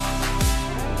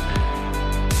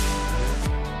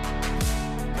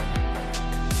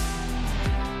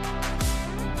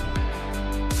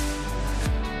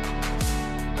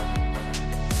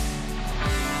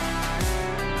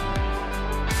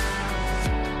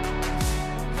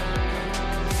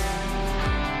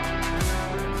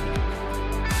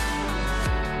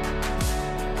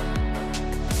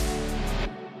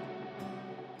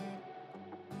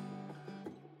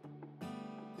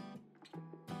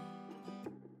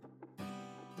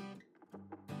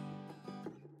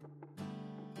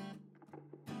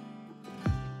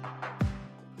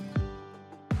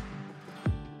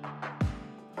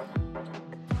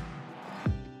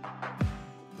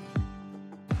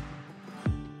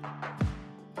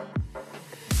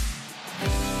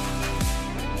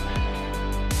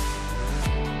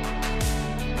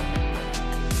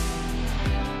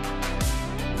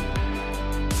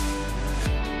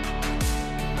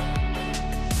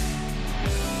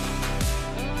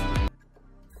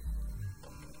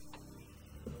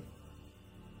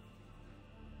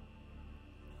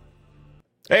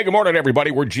Hey, good morning, everybody.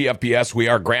 We're GFBS. We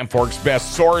are Grand Forks'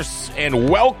 best source, and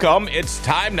welcome. It's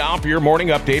time now for your morning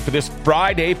update for this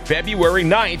Friday, February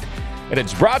 9th, and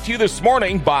it's brought to you this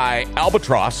morning by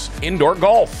Albatross Indoor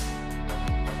Golf.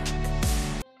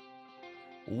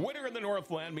 Winter in the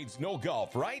Northland means no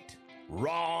golf, right?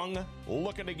 Wrong.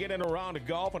 Looking to get in a round of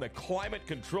golf in a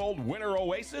climate-controlled winter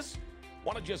oasis?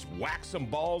 Want to just whack some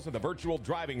balls at the virtual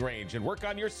driving range and work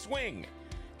on your swing?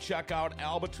 Check out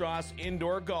Albatross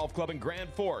Indoor Golf Club in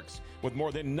Grand Forks with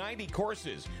more than 90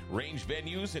 courses, range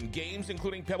venues, and games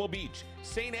including Pebble Beach,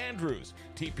 St. Andrews,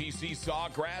 TPC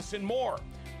Sawgrass, and more.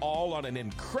 All on an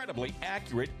incredibly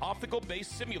accurate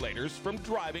optical-based simulators from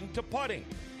driving to putting.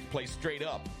 Play straight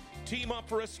up, team up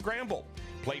for a scramble,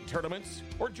 play tournaments,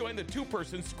 or join the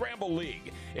two-person Scramble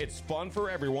League. It's fun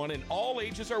for everyone, and all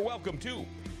ages are welcome too.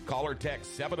 Call or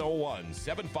text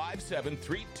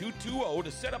 701-757-3220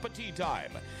 to set up a tee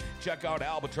time. Check out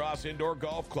Albatross Indoor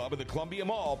Golf Club at the Columbia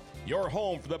Mall, your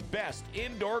home for the best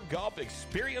indoor golf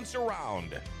experience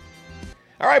around.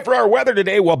 All right, for our weather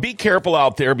today, well, be careful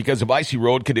out there because of icy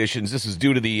road conditions. This is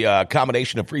due to the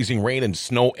combination of freezing rain and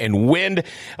snow and wind.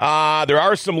 There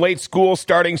are some late school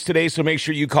startings today, so make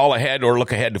sure you call ahead or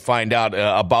look ahead to find out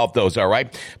about those, all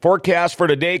right? Forecast for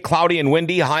today, cloudy and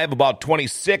windy, high of about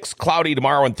 26, cloudy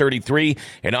tomorrow and 33,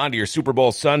 and on to your Super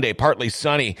Bowl Sunday, partly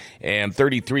sunny and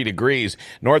 33 degrees.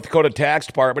 North Dakota Tax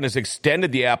Department has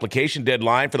extended the application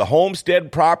deadline for the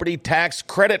Homestead Property Tax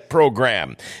Credit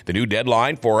Program. The new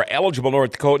deadline for eligible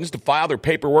North Dakotans to file their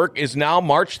paperwork is now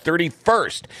March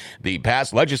 31st. The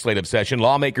past legislative session,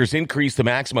 lawmakers increased the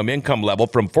maximum income level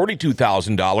from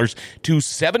 $42,000 to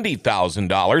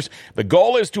 $70,000. The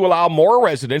goal is to allow more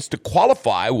residents to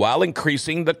qualify while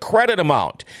increasing the credit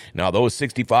amount. Now, those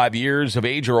 65 years of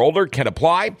age or older can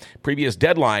apply. Previous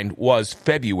deadline was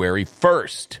February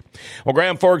 1st. Well,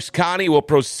 Grand Forks County will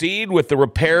proceed with the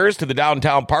repairs to the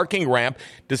downtown parking ramp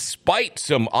despite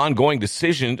some ongoing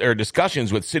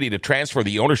discussions with city to transfer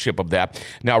the ownership of that.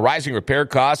 Now, rising repair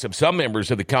costs have some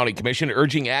members of the county commission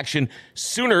urging action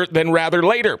sooner than rather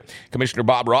later. Commissioner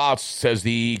Bob Ross says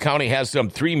the county has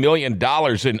some $3 million in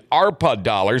ARPA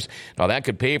dollars. Now, that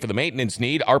could pay for the maintenance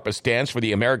need. ARPA stands for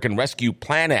the American Rescue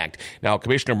Plan Act. Now,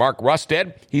 Commissioner Mark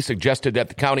Rusted, he suggested that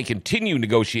the county continue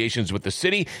negotiations with the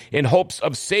city in hopes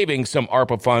of saving some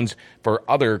ARPA funds for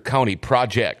other county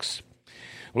projects.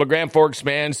 Well, a Grand Forks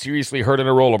man seriously hurt in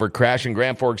a rollover crash in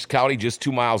Grand Forks County, just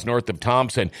 2 miles north of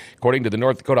Thompson. According to the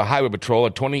North Dakota Highway Patrol, a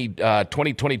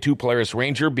 2022 Polaris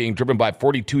Ranger being driven by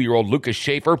 42-year-old Lucas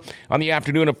Schaefer on the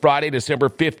afternoon of Friday, December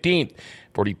 15th.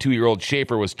 42-year-old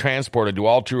Schaefer was transported to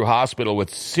All True Hospital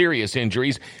with serious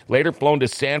injuries, later flown to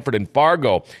Sanford and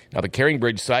Fargo. Now, the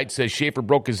Caringbridge site says Schaefer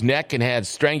broke his neck and had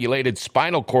strangulated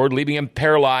spinal cord, leaving him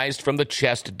paralyzed from the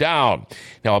chest down.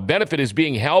 Now, a benefit is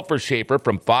being held for Schaefer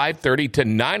from 5:30 to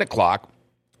 9 o'clock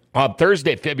on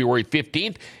Thursday, February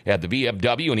 15th, at the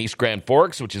VFW in East Grand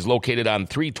Forks, which is located on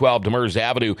 312 Demers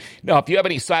Avenue. Now, if you have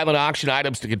any silent auction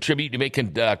items to contribute, you may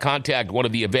contact one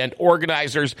of the event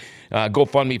organizers.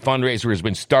 GoFundMe fundraiser has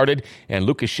been started, and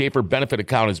Lucas Schaefer benefit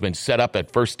account has been set up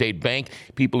at First State Bank.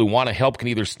 People who want to help can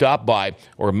either stop by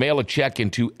or mail a check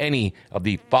into any of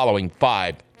the following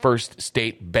 5 First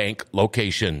State Bank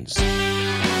locations.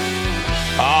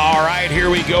 All right, here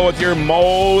we go with your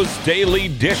Moe's Daily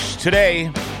Dish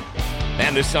today.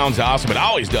 Man, this sounds awesome. It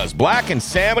always does. Blackened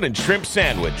salmon and shrimp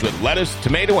sandwich with lettuce,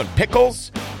 tomato, and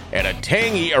pickles, and a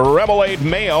tangy remoulade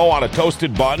mayo on a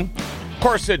toasted bun. Of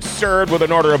course, it's served with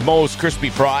an order of Moe's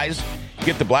crispy fries.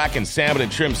 Get the blackened salmon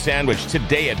and shrimp sandwich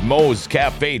today at Moe's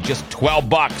Cafe, just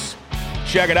 $12.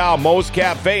 Check it out, Moe's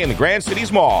Cafe in the Grand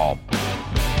Cities Mall.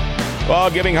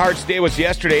 Well, Giving Hearts Day was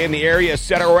yesterday, and the area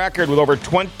set a record with over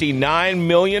 $29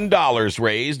 million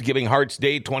raised. Giving Hearts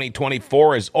Day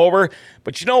 2024 is over,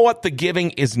 but you know what? The giving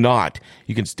is not.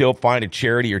 You can still find a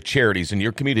charity or charities in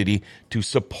your community to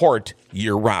support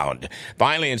year-round.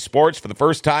 Finally, in sports, for the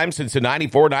first time since the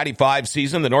 94-95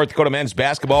 season, the North Dakota men's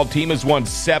basketball team has won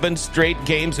 7 straight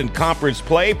games in conference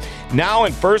play, now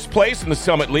in first place in the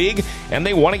Summit League, and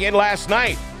they won again last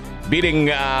night, beating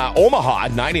Omaha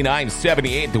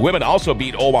 99-78. The women also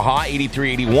beat Omaha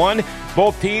 83-81.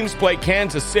 Both teams play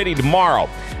Kansas City tomorrow.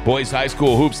 Boys high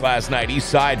school hoops last night.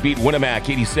 Eastside beat Winnemac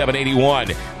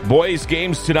 87-81. Boys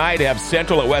games tonight have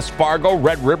Central at West Fargo,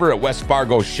 Red River at West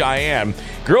Fargo Cheyenne.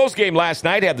 Girls game last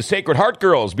night have the Sacred Heart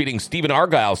girls beating Stephen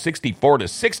Argyle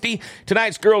 64-60.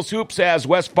 Tonight's girls hoops has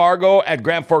West Fargo at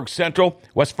Grand Forks Central.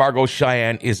 West Fargo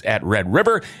Cheyenne is at Red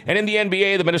River. And in the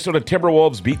NBA, the Minnesota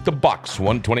Timberwolves beat the Bucks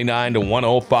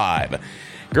 129-105.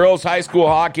 Girls high school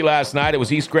hockey last night. It was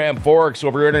East Grand Forks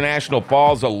over International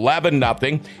Falls,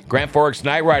 11-0. Grand Forks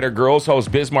Knight Rider girls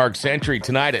host Bismarck Century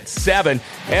tonight at 7.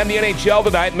 And the NHL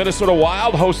tonight, Minnesota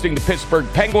Wild hosting the Pittsburgh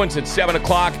Penguins at 7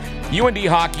 o'clock. UND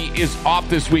hockey is off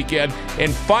this weekend.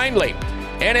 And finally,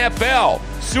 NFL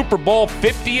Super Bowl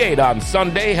 58 on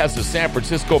Sunday has the San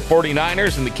Francisco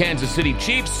 49ers and the Kansas City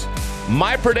Chiefs.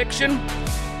 My prediction,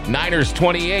 Niners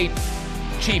 28,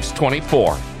 Chiefs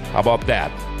 24. How about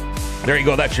that? There you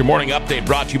go. That's your morning update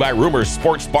brought to you by Rumors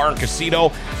Sports Bar and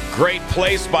Casino. Great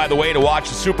place, by the way, to watch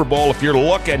the Super Bowl. If you're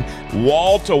looking,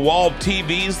 wall-to-wall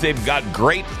TVs. They've got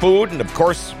great food and, of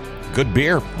course, good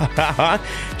beer.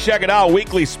 Check it out.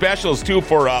 Weekly specials, too,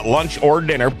 for lunch or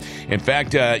dinner. In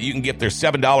fact, you can get their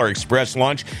 $7 express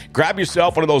lunch. Grab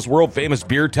yourself one of those world-famous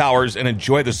beer towers and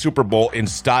enjoy the Super Bowl in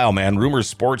style, man. Rumors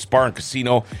Sports Bar and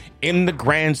Casino in the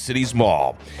Grand Cities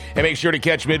Mall. And make sure to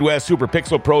catch Midwest Super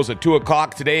Pixel Pros at 2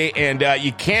 o'clock today. And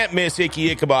you can't miss Icky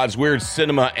Ichabod's Weird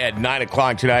Cinema at 9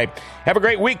 o'clock tonight. Have a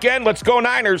great weekend. Let's go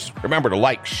Niners. Remember to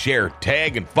like, share,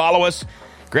 tag, and follow us.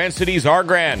 Grand Cities are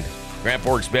grand. Grand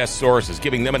Forks' best source is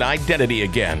giving them an identity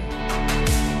again.